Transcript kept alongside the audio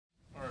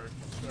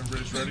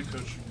everybody's ready,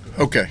 Coach.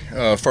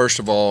 Okay. First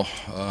of all,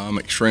 I'm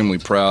extremely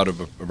proud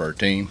of our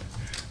team.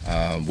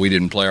 We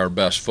didn't play our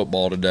best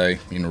football today,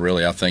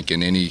 really, I think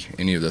in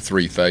any of the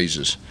three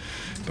phases.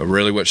 But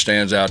really what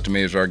stands out to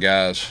me is our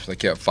guys, they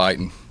kept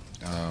fighting.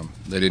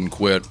 They didn't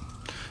quit.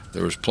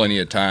 There was plenty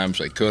of times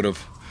they could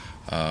have.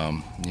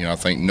 I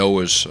think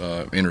Noah's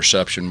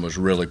interception was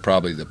really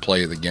probably the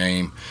play of the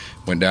game.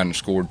 Went down and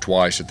scored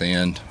twice at the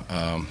end.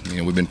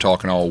 We've been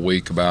talking all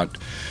week about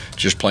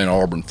just playing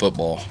Auburn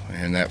football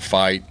and that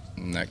fight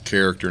and that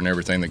character and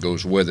everything that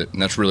goes with it.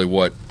 And that's really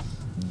what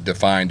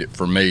defined it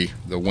for me,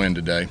 the win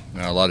today.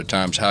 A lot of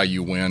times how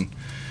you win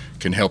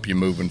can help you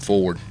moving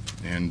forward,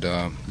 and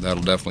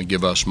that'll definitely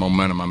give us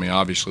momentum. I mean,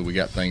 obviously we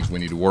got things we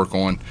need to work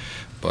on,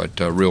 but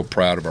real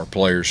proud of our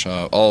players.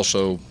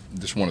 Also,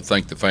 just want to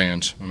thank the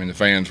fans. I mean, the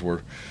fans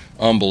were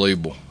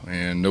unbelievable,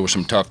 and there were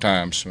some tough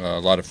times. A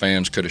lot of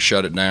fans could have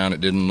shut it down.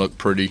 It didn't look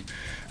pretty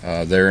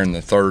there in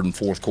the third and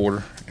fourth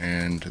quarter,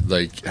 and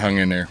they hung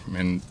in there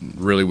and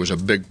really was a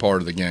big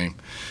part of the game.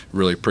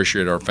 Really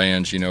appreciate our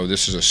fans.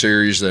 This is a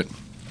series that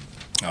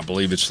I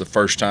believe it's the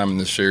first time in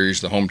this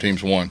series the home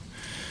team's won,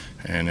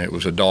 and it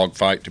was a dog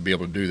fight to be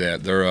able to do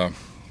that. They're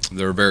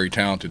a very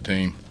talented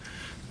team.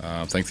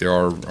 I think they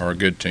are a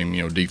good team.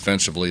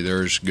 Defensively,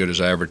 they're as good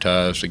as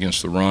advertised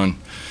against the run.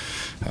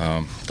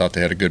 Thought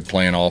they had a good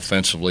plan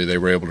offensively. They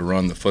were able to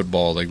run the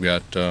football. They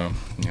got a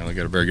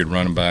very good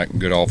running back,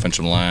 good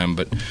offensive line.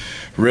 But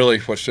really,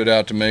 what stood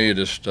out to me,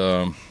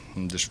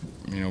 I'm just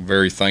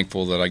very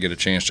thankful that I get a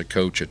chance to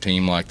coach a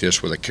team like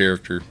this with a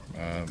character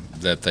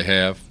that they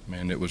have,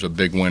 and it was a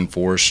big win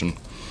for us, and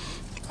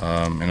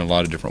in a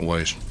lot of different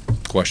ways.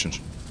 Questions?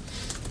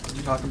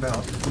 You talk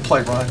about the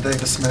play Ryan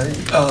Davis made.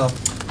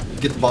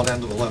 Get the ball down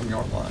to the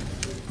 11-yard line.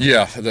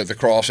 Yeah, the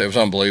cross, it was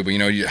unbelievable.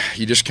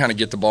 You just kind of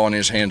get the ball in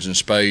his hands in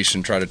space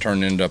and try to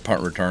turn it into a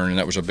punt return, and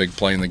that was a big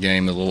play in the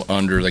game. The little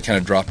under, they kind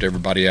of dropped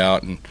everybody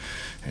out, and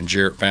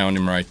Jarrett found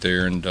him right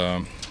there. And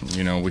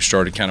we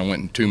started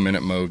went in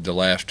 2-minute mode the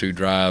last two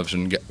drives,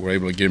 and were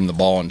able to get him the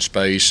ball in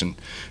space. And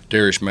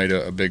Darius made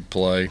a big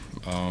play,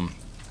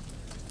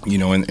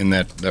 in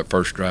that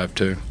first drive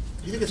too.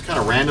 Do you think it's kind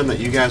of random that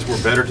you guys were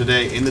better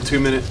today in the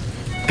 2-minute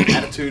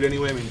attitude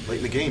anyway? I mean, late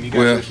in the game, you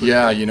guys.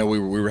 Well, yeah, we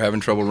were having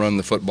trouble running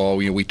the football.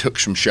 We took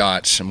some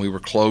shots and we were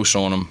close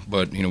on them,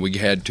 but we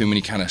had too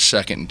many kind of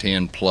 2nd and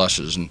 10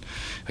 pluses, and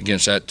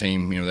against that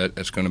team,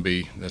 that's going to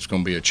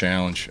be a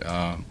challenge.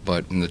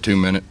 But in the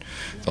 2-minute,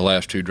 the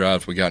last two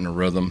drives, we got in a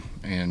rhythm,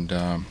 and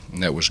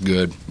that was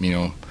good.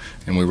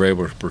 And we were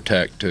able to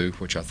protect too,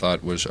 which I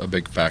thought was a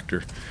big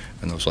factor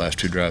in those last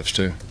two drives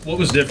too. What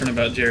was different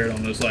about Jarrett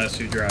on those last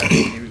two drives?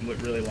 He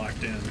looked really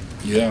locked in.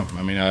 Yeah,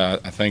 I mean, I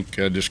think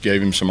just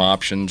gave him some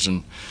options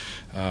and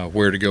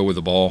where to go with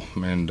the ball,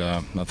 and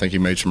I think he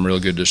made some real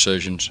good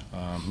decisions.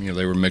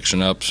 They were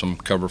mixing up some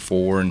cover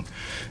 4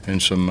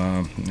 and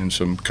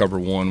some cover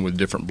 1 with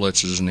different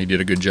blitzes, and he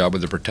did a good job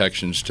with the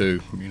protections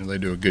too. They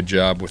do a good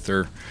job with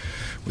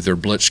their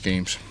blitz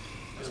schemes.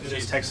 As good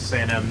as Texas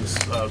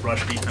A&M's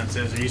rush defense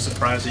is, are you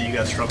surprised that you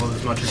guys struggled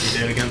as much as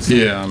you did against them?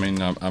 Yeah, I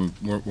mean,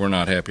 we're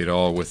not happy at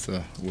all with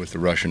the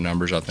rushing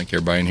numbers. I think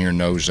everybody in here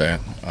knows that.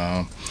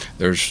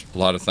 There's a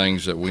lot of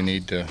things that we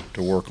need to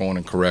work on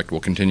and correct. We'll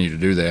continue to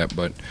do that,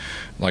 but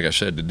like I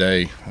said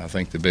today, I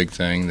think the big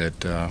thing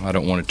that I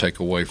don't want to take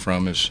away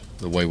from is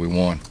the way we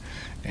won,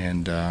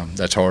 and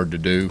that's hard to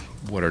do,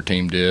 what our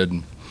team did.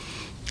 And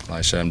like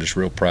I said, I'm just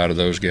real proud of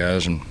those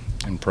guys and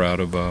proud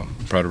of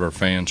our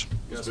fans.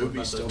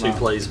 Two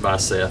plays by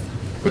Seth.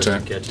 What's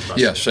that?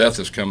 Yeah, Seth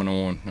is coming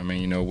on. I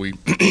mean, we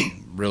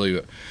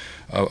really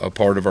a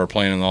part of our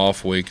plan in the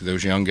off week.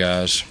 Those young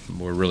guys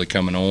were really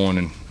coming on,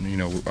 and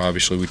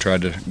obviously we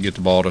tried to get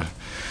the ball to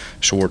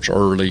Schwartz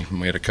early.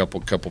 We had a couple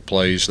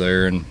plays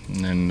there, and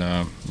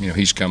then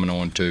he's coming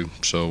on too.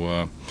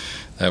 So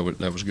that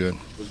was good.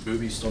 Was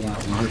Booby still not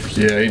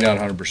 100%? Yeah, he's not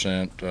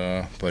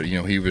 100%, but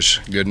he was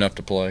good enough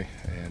to play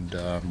and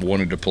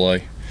wanted to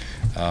play.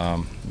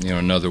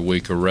 Another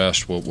week of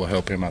rest will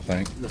help him, I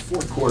think. In the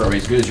fourth quarter, I mean,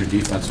 as good as your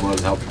defense was,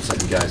 helping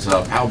set you guys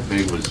up, how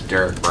big was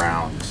Derek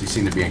Brown? He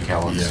seemed to be in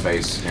Callan's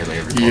face nearly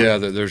every quarter. Yeah,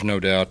 there's no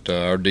doubt.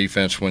 Our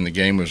defense, when the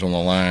game was on the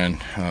line,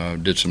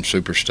 did some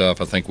super stuff.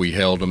 I think we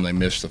held them. They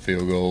missed the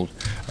field goal.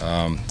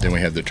 Then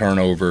we had the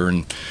turnover,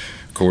 and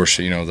of course,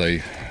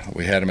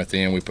 we had them at the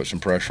end. We put some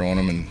pressure on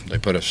them, and they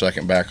put a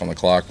second back on the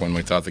clock when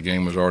we thought the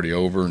game was already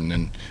over. And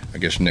then I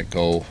guess Nick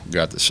Cole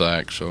got the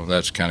sack, so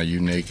that's kind of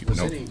unique. Don't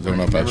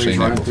know if I've seen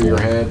that before. Through your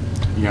head,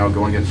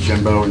 going against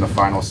Jimbo in the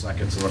final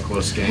seconds of a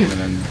close game, and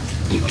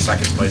then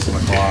second place on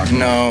the clock.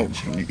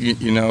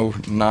 No,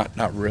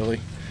 not really.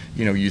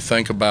 You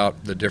think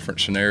about the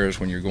different scenarios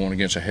when you're going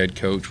against a head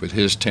coach with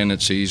his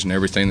tendencies and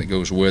everything that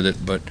goes with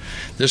it, but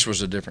this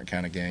was a different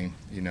kind of game.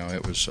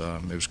 It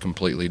was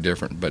completely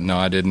different. But no,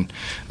 I didn't.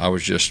 I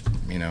was just,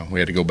 we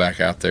had to go back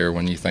out there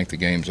when you think the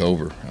game's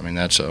over. I mean,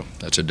 that's a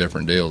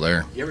different deal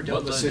there. You ever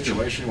dealt with a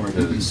situation where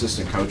the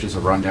assistant coaches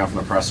have run down from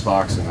the press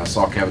box, and I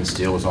saw Kevin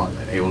Steele was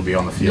able to be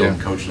on the field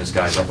and coaching his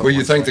guys up? Well,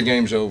 you think the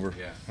game's over.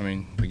 Yeah. I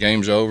mean, the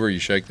game's over, you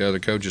shake the other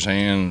coach's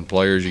hand, and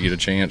players, you get a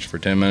chance for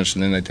 10 minutes,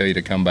 and then they tell you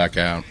to come back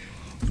out,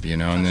 you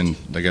know, and then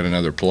they got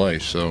another play.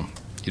 So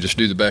you just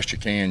do the best you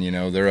can, you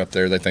know. They're up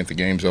there, they think the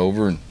game's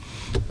over, and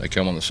they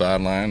come on the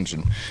sidelines.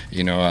 And,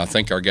 you know, I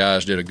think our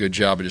guys did a good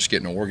job of just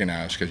getting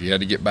organized, because you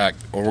had to get back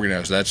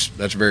organized. That's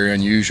very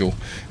unusual,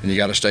 and you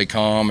got to stay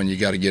calm, and you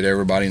got to get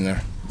everybody in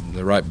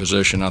the right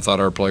position. I thought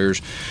our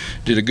players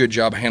did a good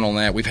job of handling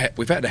that. We've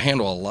had to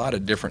handle a lot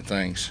of different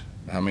things.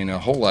 I mean, a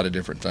whole lot of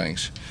different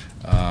things.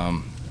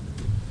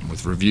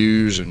 With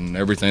reviews and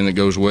everything that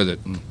goes with it,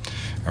 and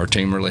our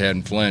team really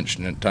hadn't flinched,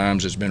 and at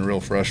times it's been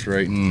real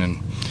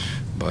frustrating.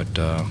 But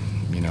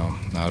you know,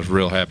 I was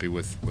real happy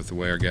with the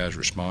way our guys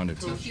responded.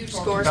 Huge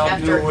scores There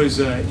after. was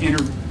an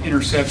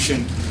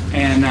interception,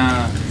 and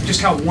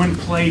just how one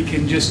play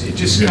can just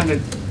kind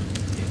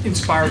of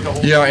inspired the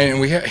whole. Yeah,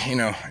 and we had, you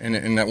know,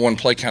 and that one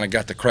play kind of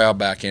got the crowd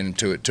back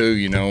into it too,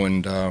 you know,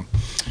 and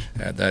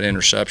that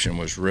interception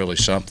was really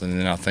something.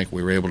 And I think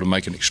we were able to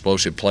make an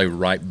explosive play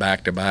right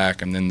back to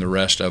back, and then the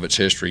rest of it's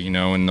history, you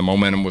know, and the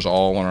momentum was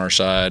all on our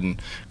side,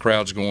 and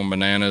crowds going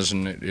bananas,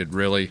 and it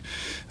really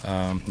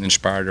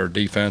inspired our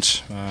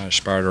defense,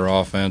 inspired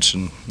our offense,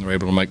 and we were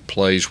able to make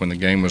plays when the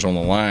game was on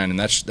the line, and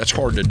that's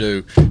hard to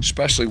do,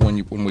 especially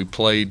when we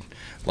played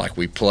like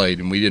we played,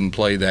 and we didn't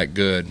play that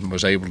good, and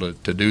was able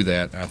to do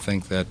that. I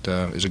think that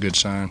is a good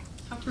sign.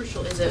 How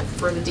crucial is it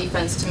for the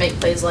defense to make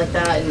plays like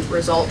that and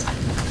result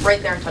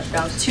right there in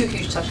touchdowns, 2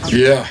 huge touchdowns?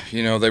 Yeah,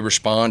 you know, they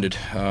responded.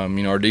 You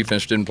know, our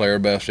defense didn't play our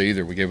best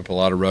either. We gave up a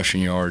lot of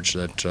rushing yards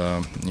that,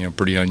 you know,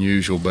 pretty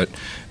unusual. But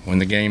when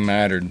the game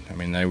mattered, I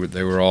mean,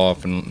 they were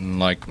off. And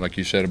like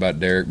you said about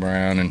Derek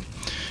Brown and,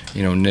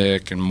 you know,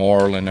 Nick and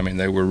Marlon, I mean,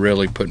 they were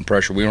really putting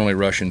pressure. We were only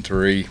rushing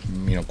 3,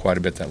 you know, quite a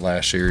bit that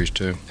last series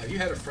too. Have you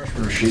had a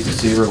freshman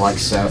receiver like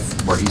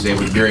Seth, where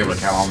you're able to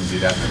count on him to do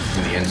that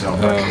in the end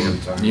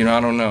zone? You know,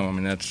 I don't know. I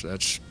mean,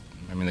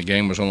 I mean, the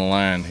game was on the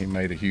line. He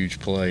made a huge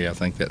play. I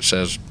think that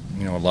says,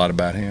 you know, a lot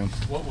about him.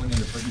 What went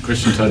into putting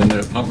Christian Tutt in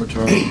there, punt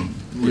return?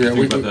 Yeah,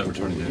 we've had that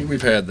return again.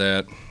 We've had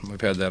that. We've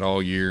had that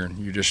all year. And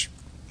you're just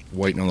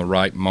waiting on the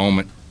right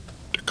moment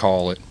to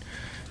call it.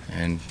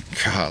 And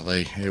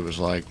golly, it was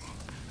like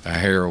a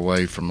hair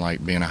away from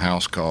like being a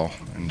house call.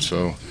 And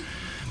so,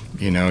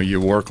 you know, you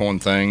work on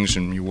things,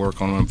 and you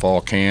work on them in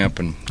fall camp,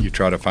 and you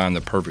try to find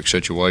the perfect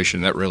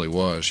situation. That really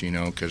was, you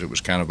know, because it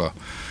was kind of a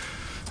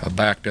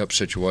backed up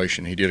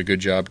situation. He did a good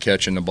job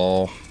catching the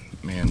ball,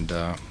 and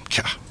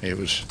it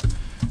was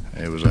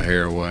a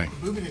hair away.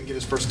 Booby didn't get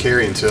his first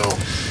carry until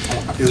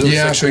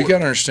yeah. So you got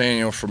to understand,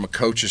 you know, from a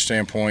coach's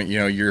standpoint, you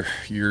know,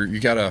 you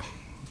gotta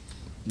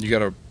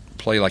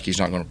play like he's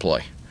not going to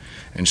play,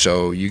 and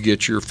so you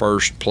get your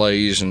first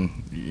plays and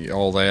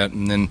all that,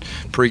 and then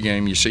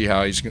pregame you see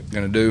how he's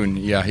going to do, and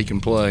yeah, he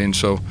can play, and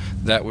so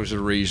that was the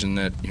reason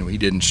that, you know, he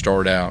didn't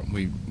start out.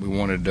 We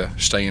wanted to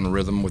stay in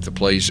rhythm with the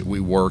plays that we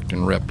worked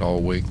and repped all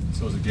week.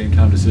 So it was a game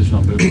time decision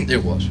on Booby?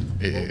 It was.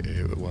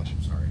 It was.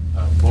 Sorry.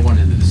 What went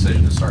into the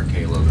decision to start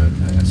Caleb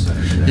at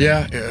center today?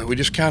 Yeah, we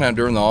just kind of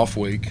during the off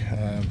week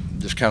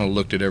just kind of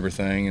looked at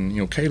everything, and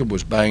you know, Caleb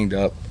was banged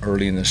up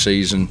early in the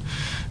season.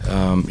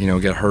 You know,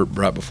 got hurt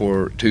right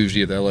before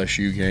Tuesday at the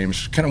LSU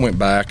games. Kind of went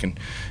back, and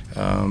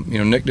you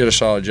know, Nick did a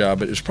solid job,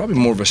 but it was probably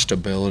more of a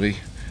stability,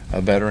 a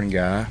veteran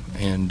guy,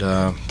 and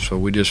so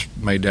we just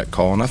made that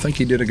call, and I think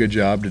he did a good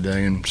job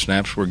today, and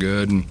snaps were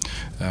good, and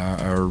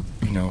our,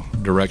 you know,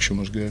 direction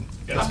was good.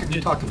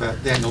 You talked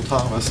about Daniel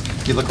Thomas.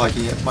 He looked like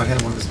he might have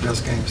had one of his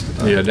best games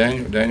today. Yeah,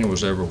 Daniel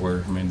was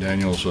everywhere. I mean,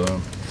 Daniel's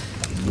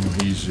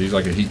he's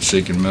like a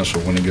heat-seeking missile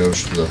when he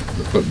goes to the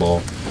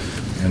football,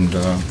 and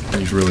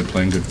he's really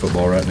playing good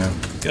football right now.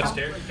 Gus,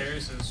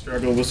 Darius has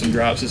struggled with some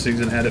drops this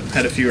season. Had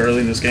a few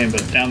early in this game,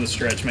 but down the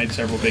stretch made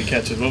several big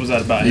catches. What was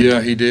that about him?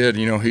 Yeah, he did.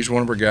 You know, he's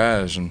one of our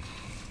guys, and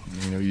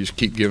you know, you just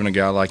keep giving a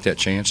guy like that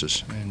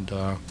chances. And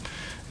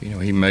you know,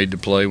 he made the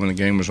play when the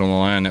game was on the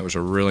line. That was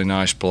a really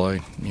nice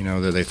play. You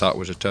know, that they thought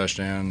was a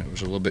touchdown. It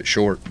was a little bit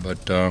short,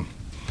 but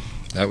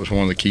that was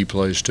one of the key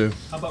plays too.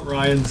 How about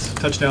Ryan's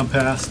touchdown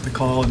pass, the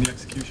call, and the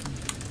execution?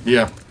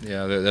 Yeah,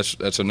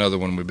 that's another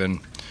one we've been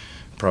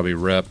probably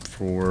repped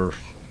for,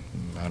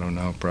 I don't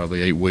know,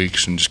 probably 8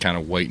 weeks, and just kind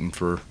of waiting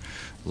for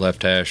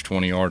left hash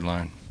 20-yard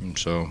line. And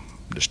so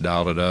just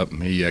dialed it up,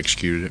 and he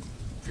executed it.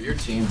 For your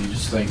team, do you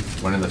just think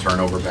winning the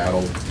turnover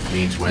battle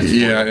means wins?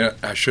 Yeah,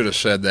 I should have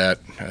said that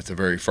at the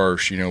very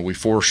first. You know, we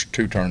forced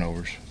 2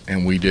 turnovers,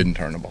 and we didn't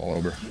turn the ball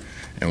over.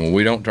 And when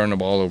we don't turn the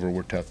ball over,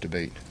 we're tough to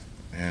beat.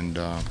 And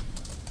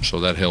so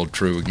that held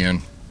true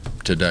again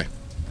today.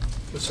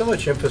 With so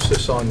much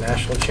emphasis on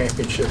national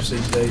championships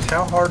these days,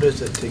 how hard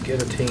is it to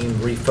get a team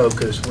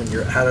refocused when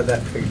you're out of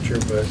that picture,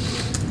 but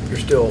you're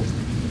still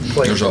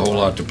playing? There's a whole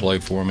lot to play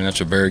for. I mean,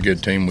 that's a very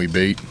good team we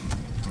beat.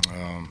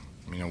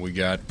 You know, we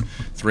got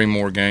 3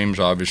 more games.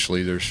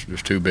 Obviously, there's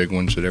 2 big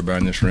ones that everybody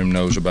in this room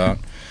knows about,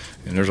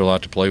 and there's a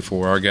lot to play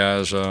for. Our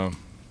guys, you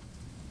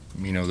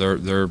know,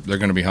 they're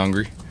going to be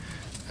hungry,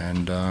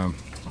 and they're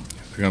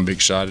going to be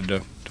excited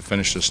to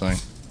finish this thing.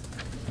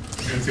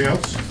 Anything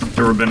else?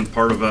 Ever been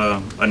part of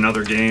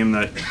another game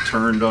that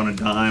turned on a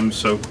dime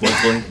so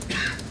quickly?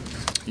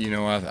 You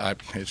know,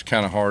 it's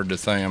kind of hard to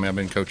think. I mean, I've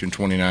been coaching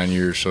 29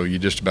 years, so you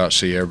just about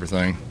see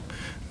everything.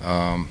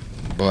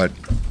 But,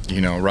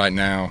 you know, right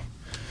now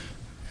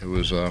it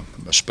was a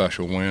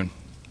special win,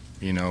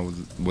 you know,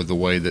 with the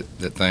way that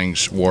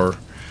things were.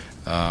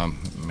 I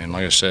mean,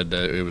 like I said,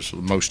 it was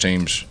most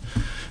teams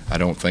I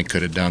don't think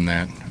could have done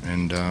that.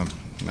 And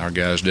our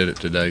guys did it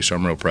today, so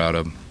I'm real proud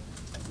of them.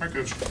 All right,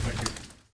 Coach. Thank you.